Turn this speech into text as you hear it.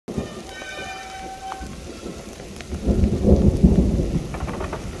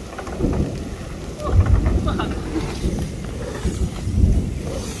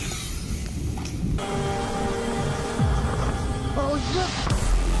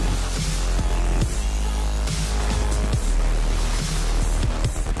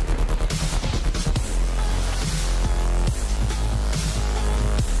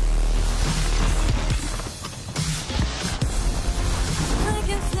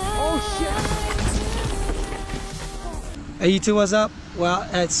Hey YouTube, what's up? Well,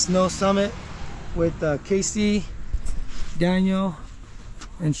 at Snow Summit with Casey, Daniel,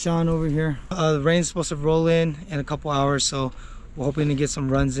 and Sean over here. The rain's supposed to roll in a couple hours, so we're hoping to get some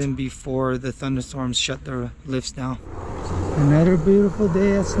runs in before the thunderstorms shut their lifts down. Another beautiful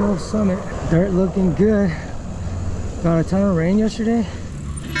day at Snow Summit. Dirt looking good. Got a ton of rain yesterday.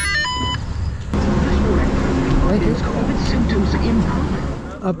 Thank you.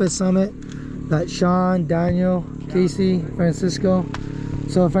 Up at Summit, got Sean, Daniel, Casey, Francisco.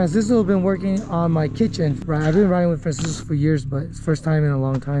 So Francisco has been working on my kitchen. Right, I've been riding with Francisco for years, but it's first time in a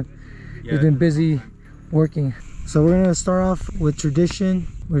long time. Yeah. He's been busy working. So we're gonna start off with tradition.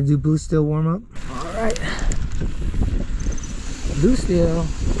 We're gonna do blue steel warm up. All right, blue steel.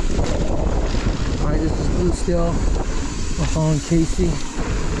 All right, this is blue steel. We're following Casey.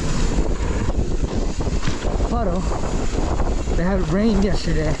 Puddle. They had rain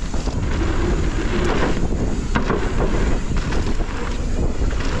yesterday.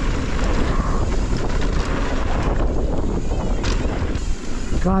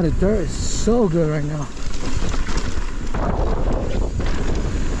 God, the dirt is so good right now.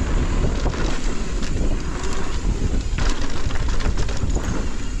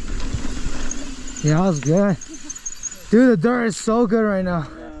 Yeah, that was good. Dude, the dirt is so good right now.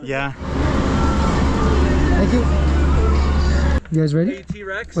 Yeah. Thank you. You guys ready? Hey,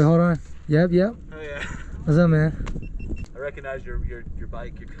 T-Rex. Wait, hold on. Yep. Oh yeah. What's up, man? I recognize your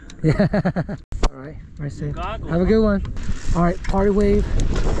bike. Yeah. All right, right safe. Have a good one. All right, party wave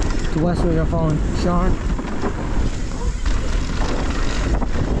to westward. I'm following Sean.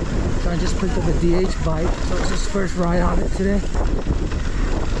 Sean just picked up a DH bike, so it's his first ride on it today.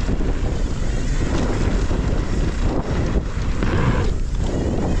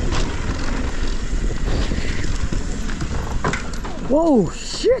 Whoa,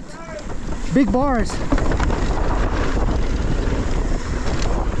 shit! Big bars.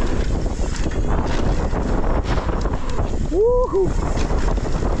 Woohoo!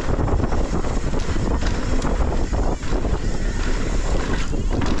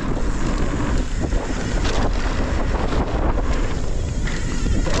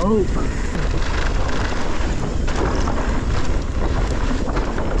 Oh.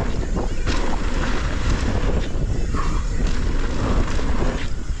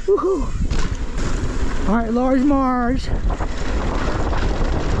 Woohoo! All right, large Marge.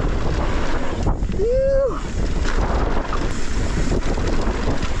 Woo!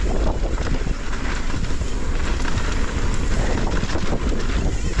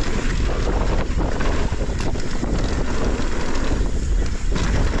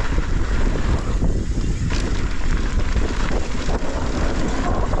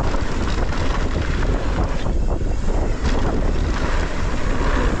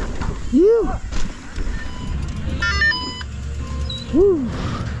 Woo.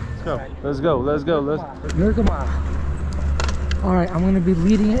 Let's go. Miracle Mile. All right, I'm gonna be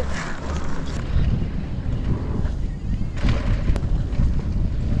leading it.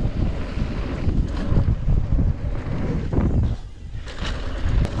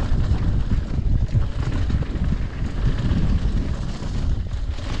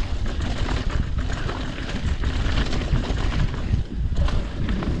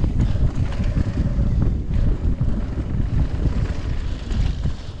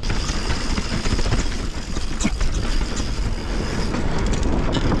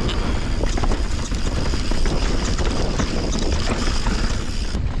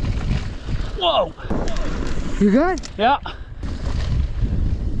 Whoa! You good? Yeah.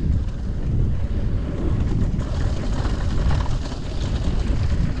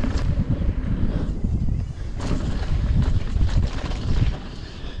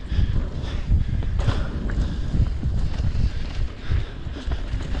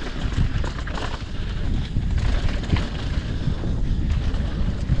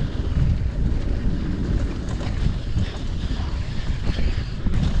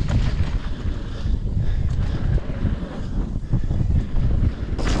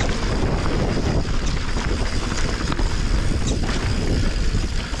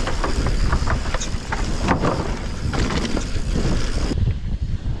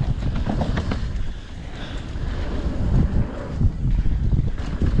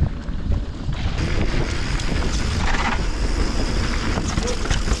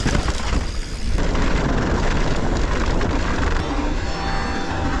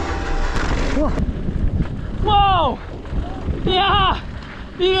 Whoa! Yeah!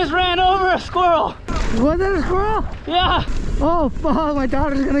 You just ran over a squirrel. Was that a squirrel? Yeah. Oh fuck, my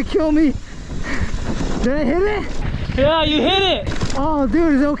daughter's gonna kill me. Did I hit it? Yeah, you hit it. Oh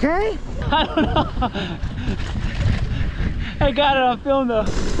dude, is it okay? I don't know. I got it on film though.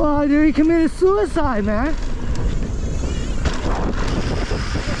 Oh, dude, he committed suicide, man.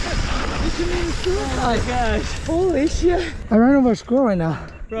 Oh my gosh. Holy shit. I ran over a squirrel right now.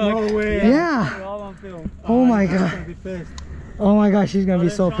 Bro, no way. Yeah. All on film. Oh my god. Gonna be pissed. Oh my gosh, she's gonna be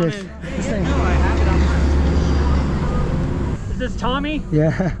so pissed. Is this Tommy?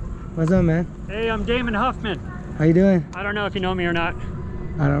 Yeah. What's up, man? Hey, I'm Damon Huffman. How you doing? I don't know if you know me or not.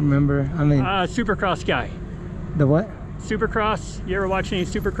 I don't remember. I mean, Supercross guy. the what? Supercross. You ever watch any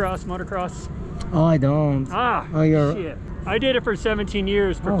Supercross, motocross? Oh, I don't. Ah, Oh, you're. shit. I did it for 17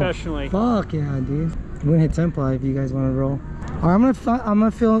 years professionally. Oh, fuck yeah, dude. We're gonna hit Templar if you guys want to roll. All right, I'm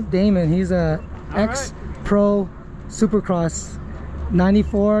gonna film Damon. He's a ex-pro Supercross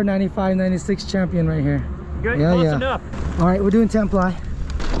 94, 95, 96 champion right here. Good, Yeah, close yeah. enough. All right, we're doing Templar.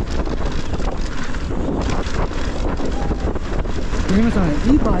 Damon's on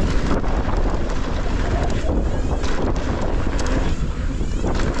an e-bike.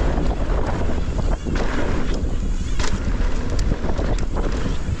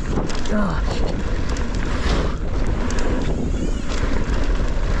 Gosh.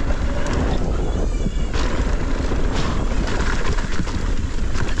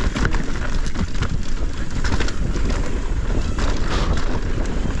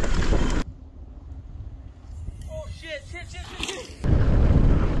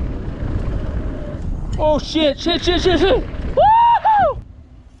 Oh shit, shit, shit, shit, shit. Woohoo!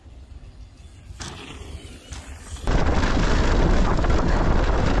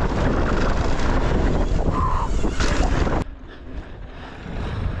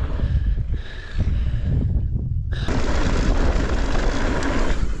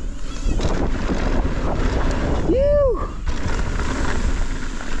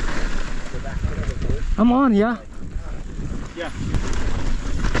 I'm on, yeah? Yeah.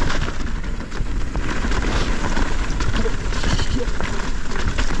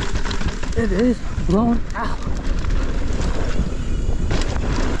 It is blowing out.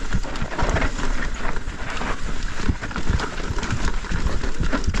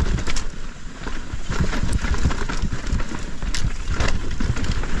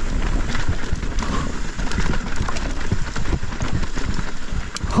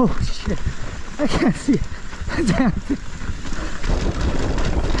 Oh shit, I can't see it. Damn.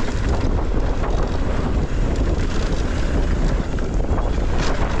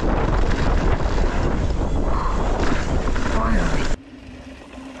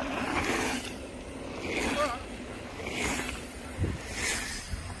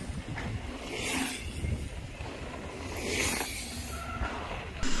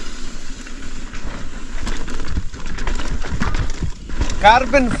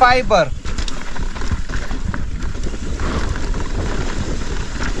 Carbon fiber.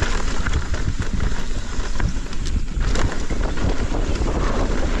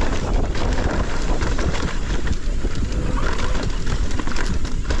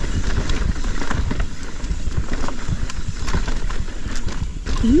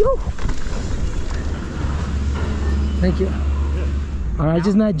 You. Thank you. All right, I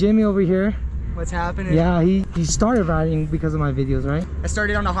just met Jimmy over here. What's happening? Yeah, he started riding because of my videos, right? I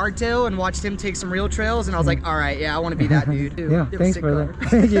started on a hardtail and watched him take some real trails, and I was like, all right, yeah, I want to be that dude. Yeah, thanks, brother.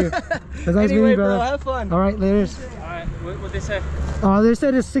 Thank you. It's nice meeting you, brother. Bro, have fun. All right, later. Alright, what'd they say? They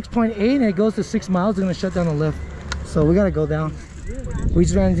said it's 6.8 and it goes to 6 miles. They're gonna shut down the lift, so we gotta go down. We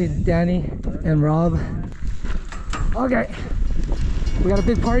just ran into Danny and Rob. Okay, we got a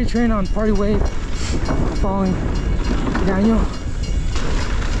big party train on Party Wave following Daniel.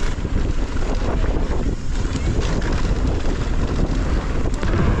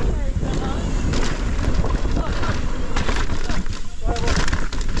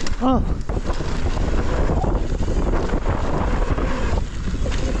 Oh.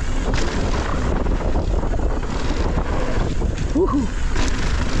 Woohoo.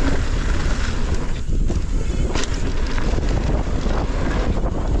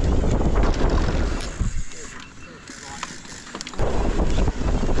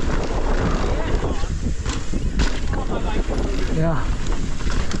 Yeah.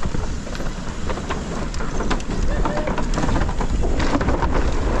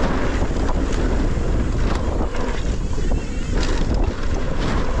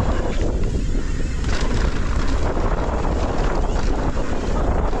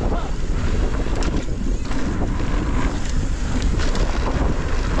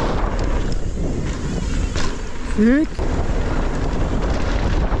 Sick.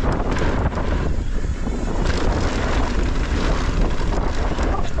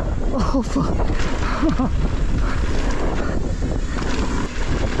 Oh fuck.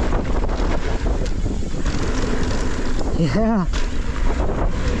 Yeah.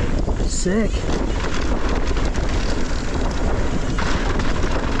 Sick.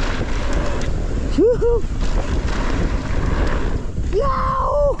 Woohoo! Yo!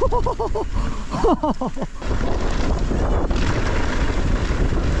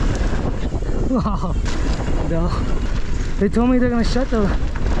 Wow. No. They told me they're gonna shut the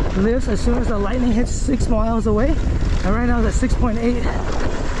lifts as soon as the lightning hits 6 miles away. And right now it's at 6.8.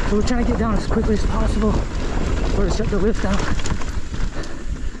 So we're trying to get down as quickly as possible before they shut the lift down.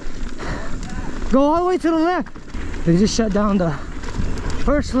 Go all the way to the left. They just shut down the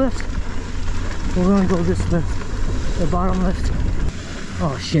first lift. We're gonna go this lift, the bottom lift.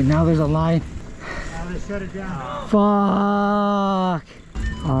 Oh shit, now there's a line. Now they shut it down. Fuck.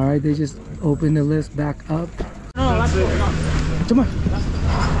 All right, they just opened the lift back up. No, that's it. Come on.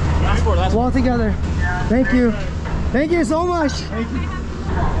 Last All together. Thank you. Thank you so much. Thank you.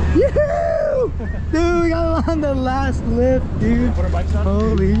 Yoo-hoo! Dude, we got on the last lift, dude. Put our bikes on?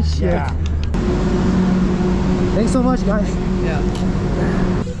 Holy shit. Yeah. Thanks so much, guys. Yeah.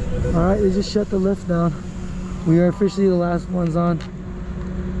 All right, they just shut the lift down. We are officially the last ones on.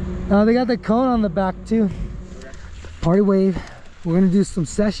 They got the cone on the back too. Party wave. We're gonna do some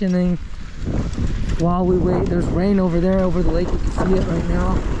sessioning while we wait. There's rain over there, over the lake. You can see it right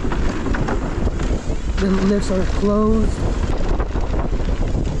now. The lifts are closed.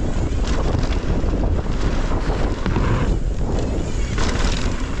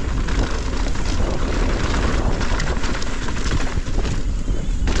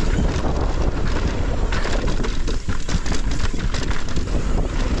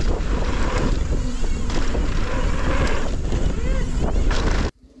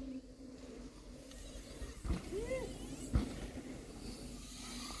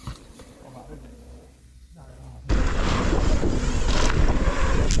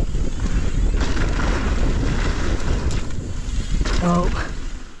 Oh.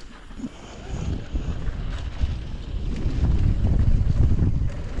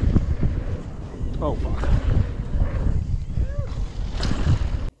 Oh, fuck.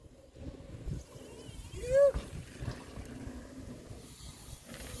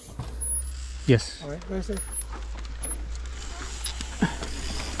 Yes. All right, where's it?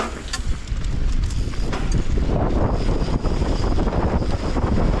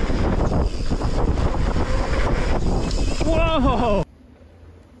 Whoa!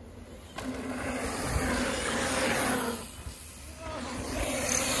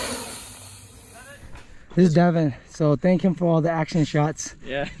 This is Devin, so thank him for all the action shots.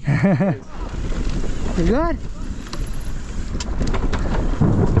 Yeah. You good?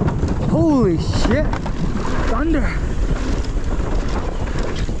 Holy shit! Thunder!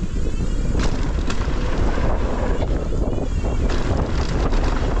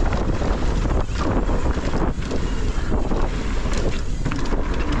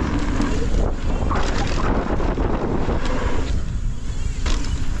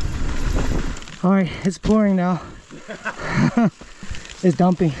 All right, it's pouring now. It's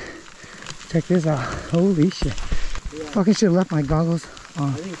dumping. Check this out. Holy shit. Fucking should have left my goggles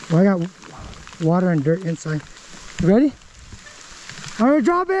on. Well, I got water and dirt inside. You ready? All right,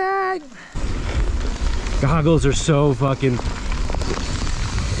 drop it! Goggles are so fucking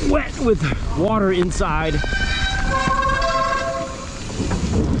wet with water inside.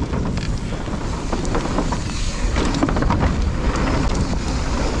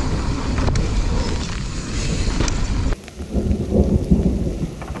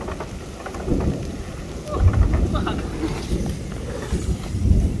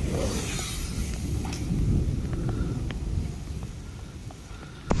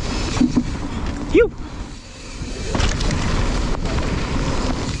 You.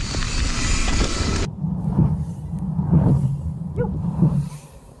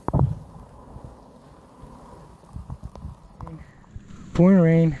 Pouring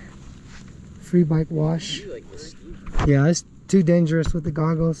rain. Free bike wash. Yeah, it's too dangerous with the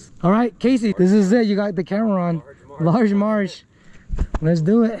goggles. All right, Casey, this is it. You got the camera on. Large marsh. Let's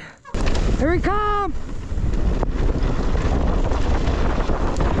do it. Here we come!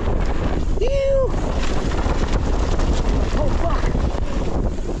 Ew! Oh fuck!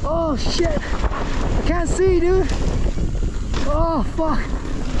 Oh shit! I can't see, dude. Oh fuck!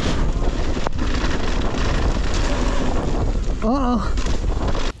 Uh-oh.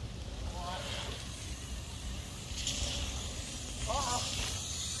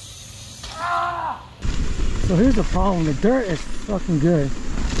 So here's the problem. The dirt is fucking good,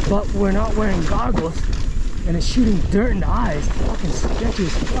 but we're not wearing goggles, and it's shooting dirt in the eyes. Fucking sketchy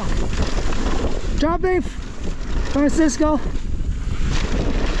as fuck. Drop beef, Francisco.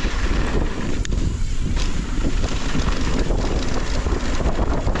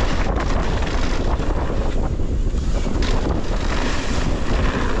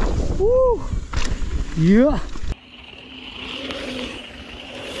 Yeah.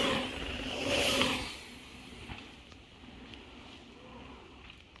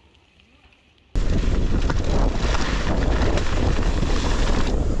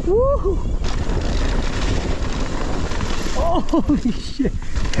 Woo! Oh, holy shit.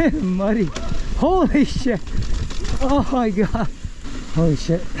 Muddy. Holy shit. Oh my god. Holy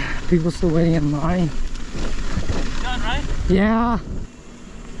shit. People still waiting in line. Done, right? Yeah.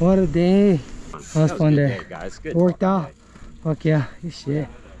 What a day. That was a fun day. guys. Good. Worked out. Fuck yeah. Good shit.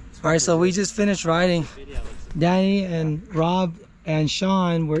 Alright, so we just finished riding. Danny and Rob and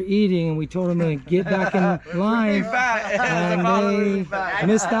Sean were eating, and we told them to get back in line, and they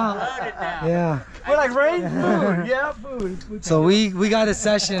missed out. Yeah. We're like, raise food. Yeah, food. So we got a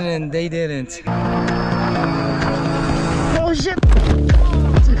session and they didn't.